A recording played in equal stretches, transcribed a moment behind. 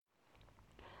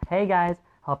Hey guys,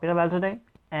 hope you're well today.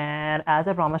 And as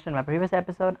I promised in my previous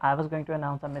episode, I was going to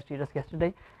announce a mysterious guest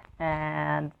today.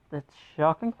 And the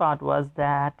shocking part was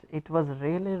that it was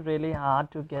really hard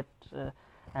to get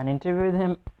an interview with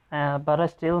him, but I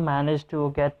still managed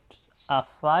to get a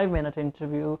 5 minute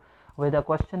interview with a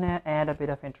questionnaire and a bit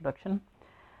of introduction.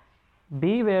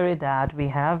 Be wary that we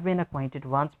have been acquainted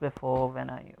once before when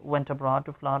I went abroad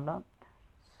to Florida.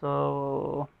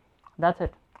 So that's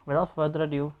it. Without further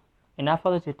ado, enough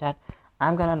for the chit chat.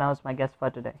 I'm gonna announce my guest for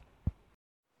today.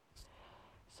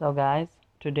 So, guys,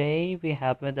 today we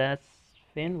have with us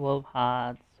Finn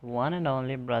Wolfhard's one and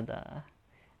only brother,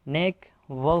 Nick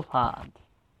Wolfhard.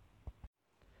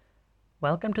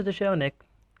 Welcome to the show, Nick.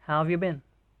 How have you been?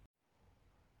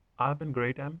 I've been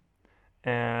great,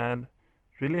 and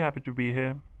really happy to be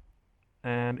here.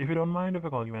 And if you don't mind if I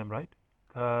call you Em, right?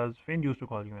 Because Finn used to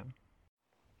call you Em.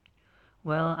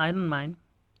 Well, I don't mind.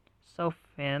 So,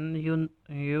 Finn,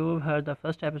 you heard the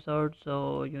first episode,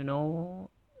 so you know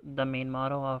the main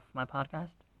motto of my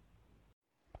podcast.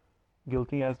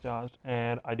 Guilty as charged.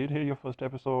 And I did hear your first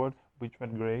episode, which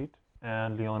went great.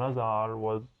 And Leona Zar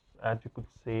was, as you could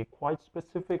say, quite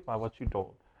specific by what she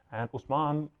told. And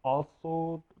Usman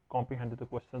also comprehended the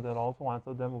questions and also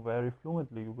answered them very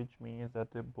fluently, which means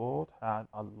that they both had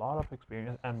a lot of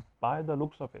experience. And by the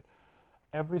looks of it,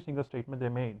 every single statement they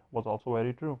made was also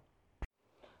very true.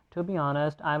 To be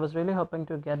honest, I was really hoping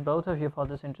to get both of you for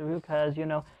this interview because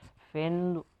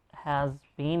Finn has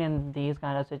been in these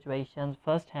kind of situations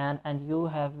firsthand, and you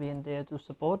have been there to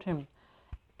support him.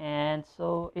 And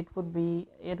so it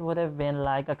would have been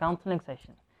like a counseling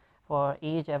session for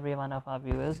each every one of our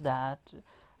viewers that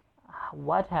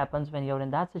what happens when you're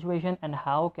in that situation and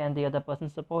how can the other person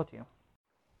support you.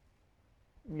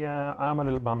 Yeah, I'm a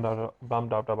little bummed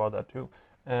out about that too.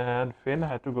 And Finn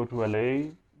had to go to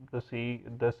LA.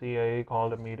 The CIA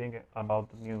called a meeting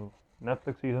about the new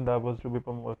Netflix season that was to be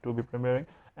premiering,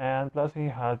 and plus he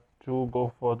had to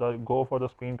go for the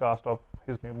screencast of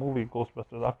his new movie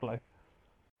Ghostbusters Afterlife.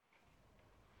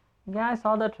 Yeah, I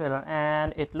saw the trailer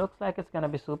and it looks like it's gonna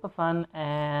be super fun,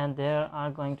 and there are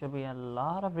going to be a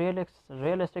lot of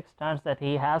realistic stunts that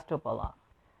he has to pull off,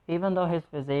 even though his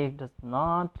physique does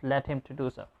not let him to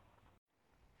do so.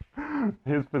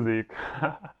 His physique,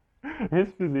 his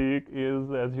physique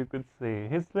is, as you could say,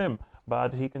 he's slim,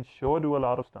 but he can sure do a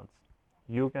lot of stunts.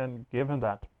 You can give him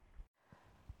that.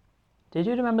 Did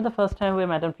you remember the first time we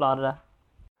met in Florida?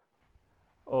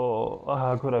 Oh,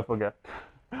 how could I forget?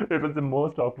 It was the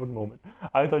most awkward moment.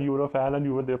 I thought you were a fan and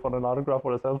you were there for an autograph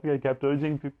or a selfie. I kept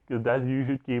urging that you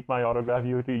should keep my autograph,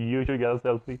 you should get a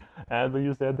selfie. And when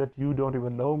you said that you don't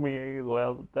even know me,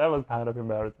 well, that was kind of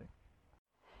embarrassing.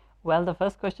 Well, the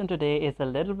first question today is a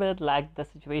little bit like the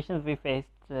situations we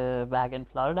faced back in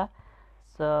Florida.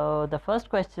 So, the first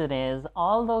question is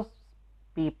all those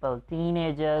people,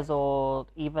 teenagers, or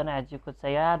even as you could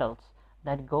say adults,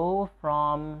 that go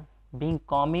from being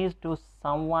commies to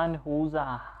someone who's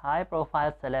a high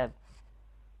profile celeb,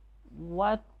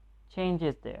 what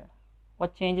changes there?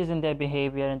 What changes in their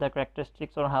behavior, in their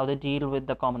characteristics, or how they deal with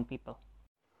the common people?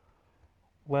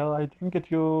 Well, I didn't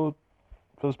get your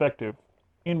perspective.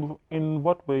 In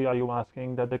what way are you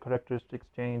asking that the characteristics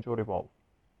change or evolve?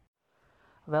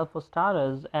 Well, for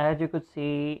starters, as you could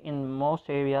see in most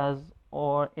areas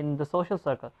or in the social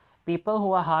circle, people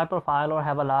who are high profile or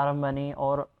have a lot of money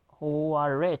or who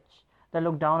are rich, they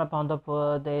look down upon the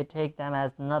poor, they take them as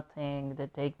nothing, they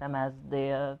take them as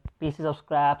their pieces of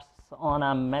scraps on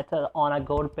a metal, on a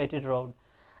gold plated road.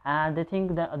 And they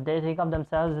think of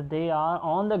themselves that they are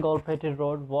on the gold plated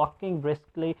road walking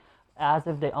briskly as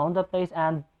if they own the place,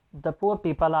 and the poor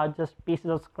people are just pieces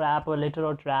of scrap or litter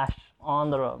or trash on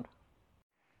the road.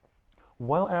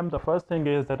 Well, the first thing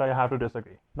is that I have to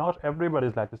disagree. Not everybody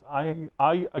is like this.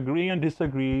 I agree and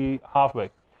disagree halfway,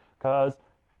 because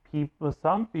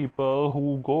some people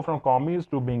who go from commies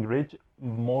to being rich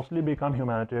mostly become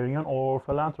humanitarian or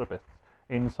philanthropists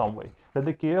in some way. That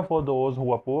they care for those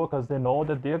who are poor because they know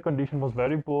that their condition was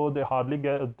very poor. They hardly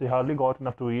got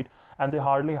enough to eat, and they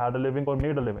hardly had a living or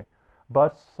made a living.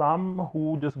 But some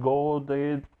who just go,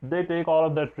 they take all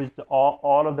of that richness,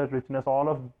 all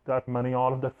of that money,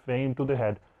 all of that fame to the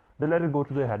head. They let it go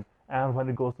to their head, and when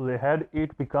it goes to their head,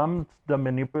 it becomes the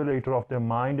manipulator of their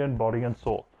mind and body and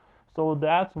soul. So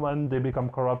that's when they become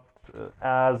corrupt,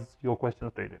 as your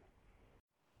question stated.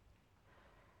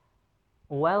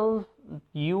 Well,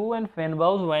 you and Finn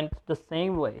both went the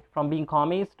same way, from being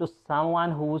commies to someone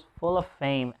who's full of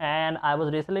fame. And I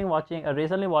was recently watching a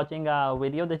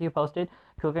video that you posted,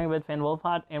 cooking with Finn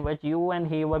Wolfhard, in which you and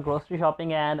he were grocery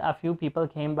shopping, and a few people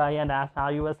came by and asked how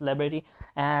you were a celebrity,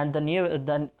 and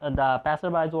the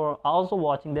passerbys were also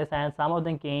watching this, and some of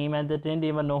them came and they didn't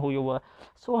even know who you were.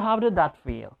 So how did that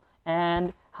feel,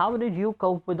 and how did you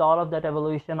cope with all of that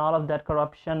evolution, all of that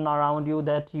corruption around you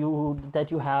that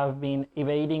you have been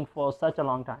evading for such a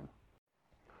long time?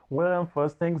 Well,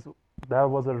 first things, that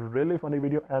was a really funny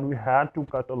video, and we had to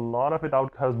cut a lot of it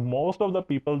out because most of the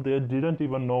people there didn't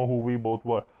even know who we both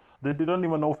were. They didn't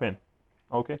even know Finn.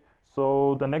 Okay,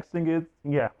 so the next thing is,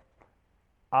 yeah,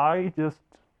 I just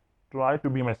try to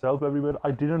be myself everywhere.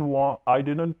 I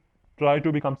didn't try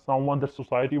to become someone that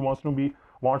society wants me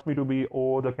to be.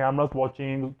 Or the camera's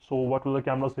watching, so what will the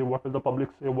camera say? What will the public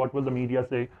say? What will the media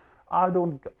say? I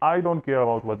don't care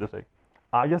about what they say.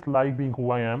 I just like being who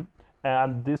I am,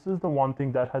 and this is the one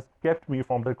thing that has kept me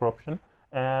from the corruption,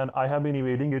 and I have been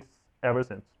evading it ever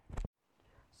since.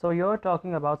 So you're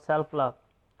talking about self-love,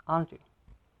 aren't you?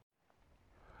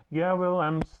 Yeah,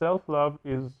 well, self-love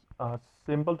is a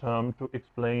simple term to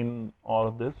explain all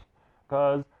of this,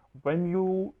 because when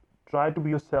you try to be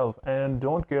yourself and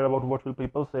don't care about what will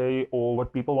people say or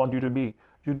what people want you to be,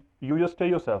 you just stay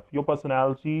yourself. Your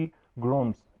personality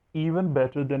grows even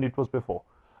better than it was before.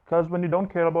 Because when you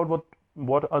don't care about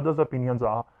what others' opinions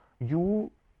are, you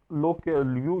look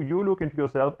into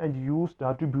yourself and you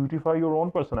start to beautify your own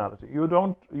personality. You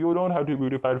don't have to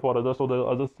beautify it for others so the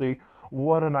others say,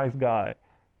 what a nice guy,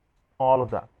 all of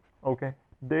that. Okay,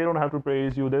 they don't have to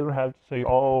praise you, they don't have to say,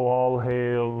 oh, all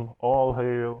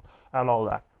hail, and all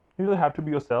that. You just have to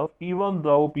be yourself, even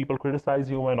though people criticize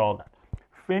you and all that.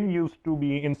 Finn used to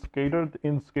be in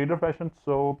skater fashion,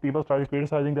 so people started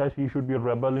criticizing that he should be a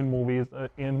rebel in movies,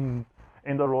 in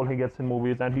the role he gets in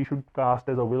movies, and he should cast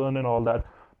as a villain and all that.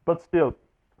 But still,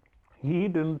 he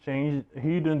didn't change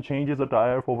his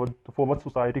attire for what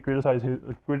society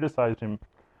criticized him,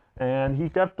 and he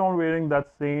kept on wearing that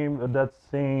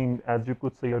same, as you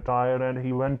could say, attire, and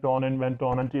he went on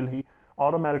until he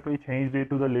automatically changed it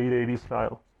to the late 80s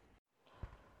style.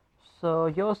 So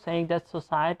you're saying that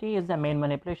society is the main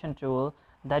manipulation tool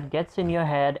that gets in your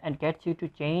head and gets you to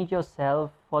change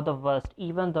yourself for the worst,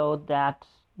 even though that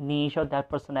niche or that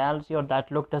personality or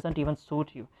that look doesn't even suit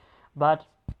you. But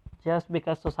just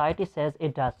because society says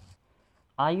it does.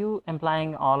 Are you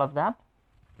implying all of that?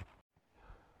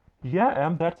 Yeah,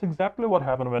 and that's exactly what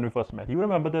happened when we first met. You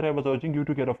remember that I was urging you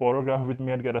to get a photograph with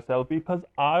me and get a selfie because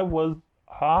I was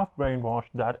half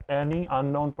brainwashed that any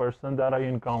unknown person that I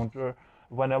encounter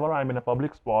whenever I'm in a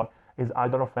public spot is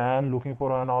either a fan looking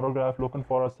for an autograph, looking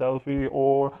for a selfie,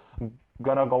 or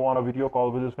gonna go on a video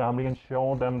call with his family and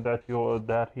show them that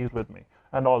he's with me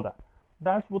and all that.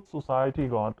 That's what society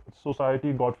got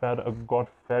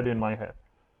fed in my head.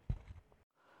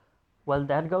 Well,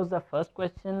 that goes the first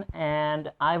question,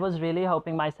 and I was really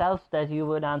hoping myself that you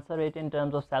would answer it in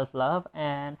terms of self-love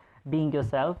and being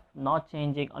yourself, not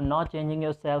changing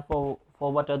yourself for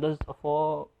what others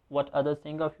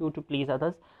think of you to please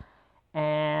others.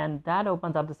 And that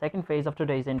opens up the second phase of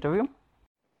today's interview.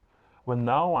 Well,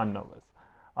 now I'm nervous.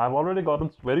 I've already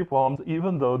gotten sweaty palms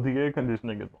even though the air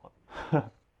conditioning is on.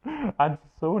 I'm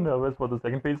so nervous for the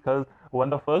second phase because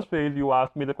when the first phase you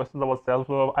asked me the questions about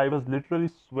self-love, I was literally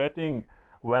sweating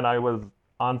when I was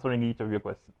answering each of your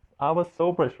questions. I was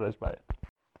so pressurized by it.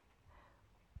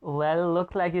 Well,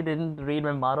 looks like you didn't read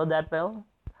my motto that well,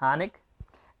 Hanik,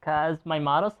 because my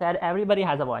motto said everybody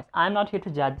has a voice. I'm not here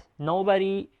to judge.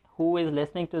 Nobody who is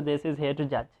listening to this is here to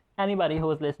judge. Anybody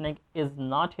who is listening is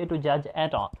not here to judge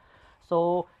at all.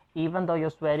 So even though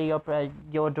you're sweaty,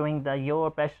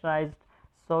 you're pressurized,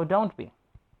 so don't be.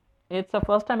 It's a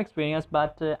first time experience,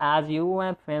 but as you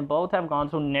and Finn both have gone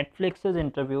through Netflix's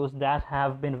interviews that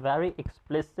have been very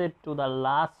explicit to the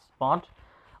last spot.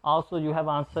 Also, you have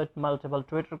answered multiple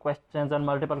Twitter questions and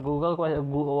multiple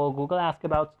Google ask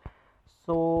abouts,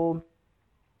 so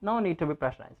no need to be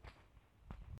pressurized.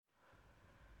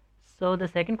 So the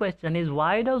second question is,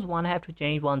 why does one have to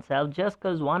change oneself just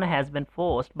because one has been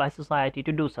forced by society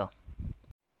to do so?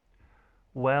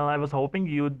 Well, I was hoping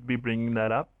you'd be bringing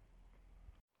that up.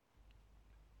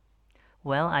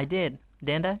 Well, I did,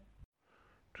 didn't I?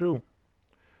 True.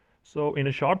 So, in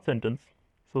a short sentence,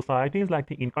 society is like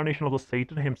the incarnation of the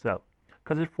Satan himself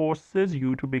because it forces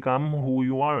you to become who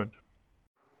you aren't.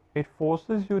 It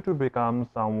forces you to become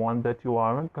someone that you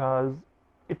aren't because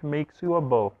it makes you a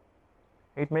bow.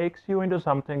 It makes you into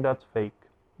something that's fake,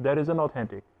 that isn't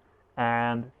authentic,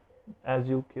 and as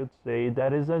you could say,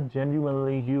 that isn't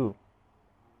genuinely you.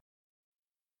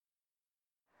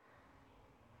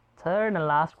 Third and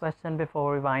last question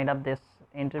before we wind up this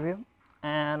interview,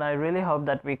 and I really hope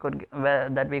that we could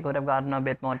have gotten a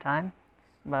bit more time,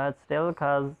 but still,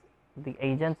 because the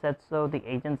agent said so,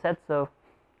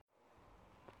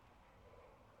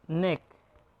 Nick,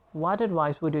 what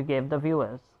advice would you give the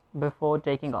viewers before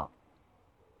taking off?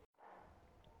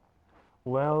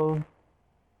 Well,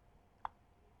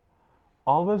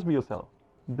 always be yourself.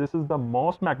 This is the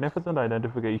most magnificent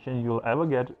identification you'll ever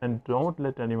get, and don't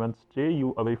let anyone stray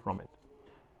you away from it.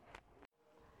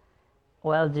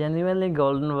 Well, genuinely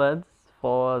golden words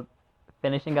for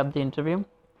finishing up the interview.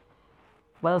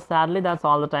 Well, sadly, that's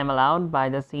all the time allowed by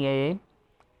the CAA.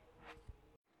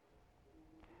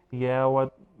 Yeah,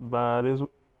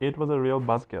 it was a real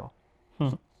buzzkill.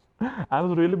 I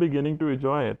was really beginning to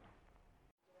enjoy it.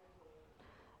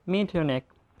 Me too, Nick.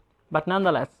 But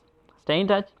nonetheless, stay in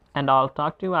touch and I'll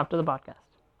talk to you after the podcast.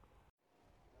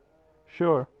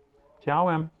 Sure. Ciao,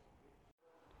 em.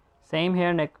 Same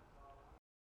here, Nick.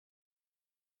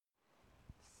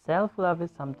 Self-love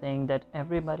is something that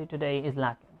everybody today is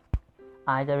lacking.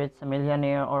 Either it's a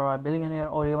millionaire or a billionaire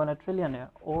or even a trillionaire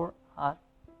or a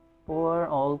poor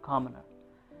old commoner.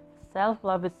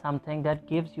 Self-love is something that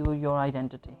gives you your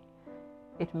identity.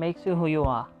 It makes you who you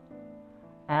are.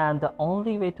 And the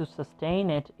only way to sustain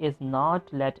it is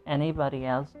not let anybody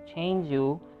else change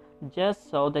you just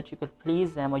so that you could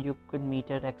please them or you could meet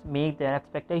their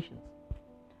expectations.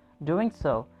 Doing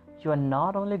so, you are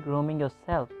not only grooming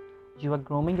yourself, you are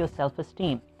grooming your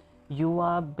self-esteem. You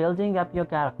are building up your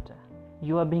character.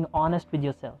 You are being honest with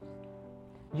yourself.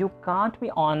 You can't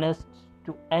be honest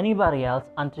to anybody else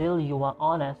until you are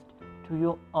honest to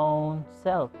your own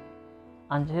self.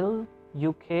 Until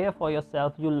you care for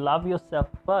yourself, you love yourself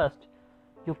first,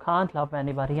 you can't love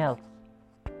anybody else.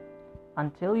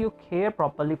 Until you care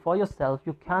properly for yourself,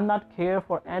 you cannot care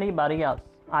for anybody else.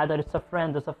 Either it's a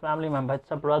friend, it's a family member,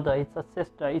 it's a brother, it's a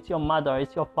sister, it's your mother,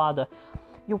 it's your father.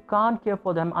 You can't care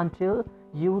for them until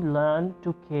you learn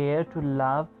to care, to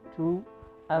love, to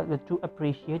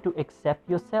appreciate, to accept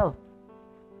yourself.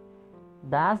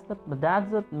 That's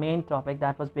the main topic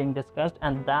that was being discussed,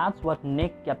 and that's what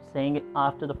Nick kept saying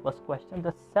after the first question.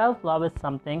 The self-love is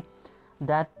something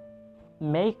that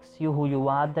makes you who you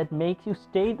are, that makes you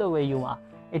stay the way you are.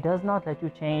 It does not let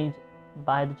you change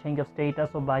by the change of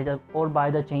status or by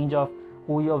the change of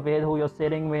who you're with, who you're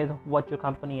sitting with, what your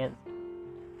company is.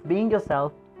 Being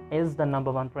yourself is the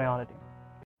number one priority.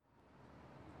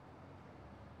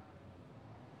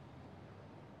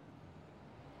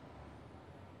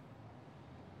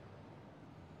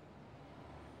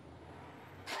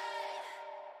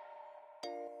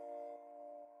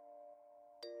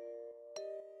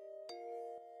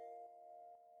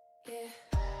 Yeah.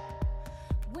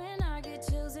 When I get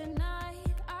chills at night,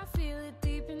 I feel it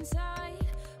deep inside.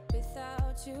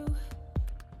 Without you,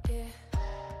 yeah.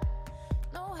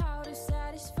 Know how to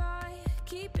satisfy,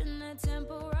 keeping the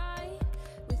tempo right.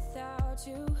 Without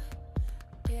you,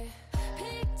 yeah.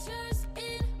 Pictures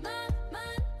in my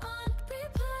mind on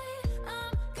replay.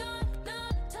 I'm gonna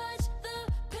touch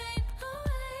the pain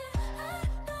away. I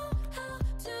know how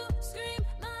to scream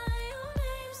my own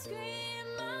name, scream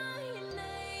my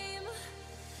name.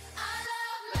 I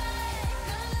love me,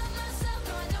 gonna love myself,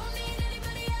 no I don't need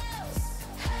anybody else.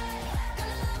 Hey,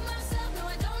 gonna love myself, no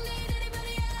I don't need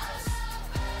anybody else.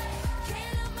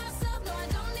 Can't love myself, no I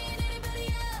don't need anybody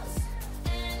else.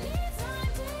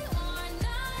 Anytime, day or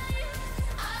night.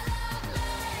 I love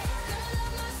me, gonna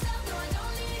love myself, no I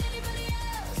don't need anybody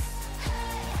else.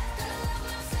 Hey, gonna love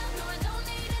myself, no I don't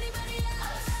need anybody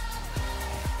else.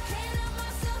 Can't love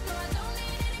myself, no I don't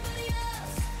need anybody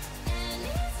else.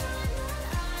 Anytime that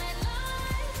I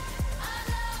lie, I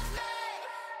love me.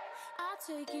 I'll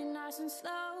take it nice and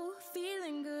slow,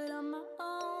 feeling good on my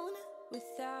own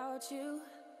without you,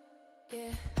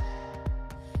 yeah.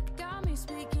 Got me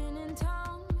speaking in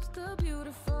tongues, the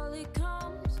beautiful it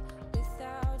comes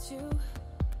without you,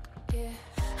 yeah.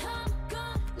 I'm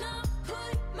gonna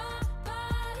put my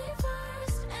body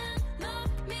first and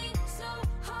love me so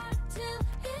hard till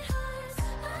it hurts.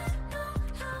 I know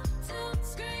how to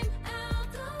scream out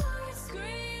the words,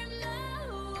 scream the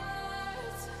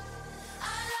words. I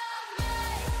love me,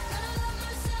 gonna love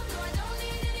myself, no I don't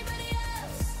need anybody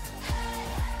else. Hey,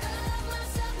 gonna love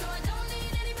myself, no I don't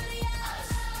need anybody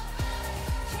else.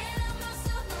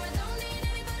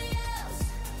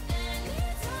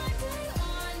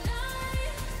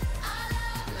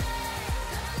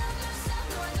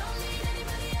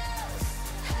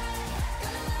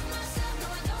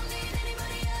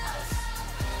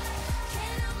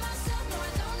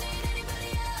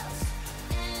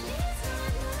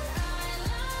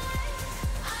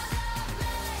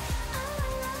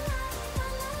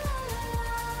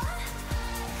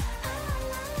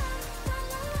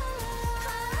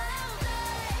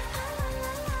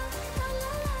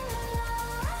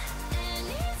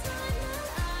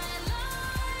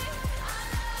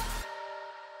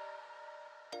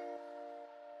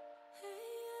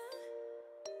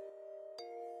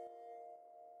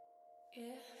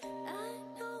 Yeah.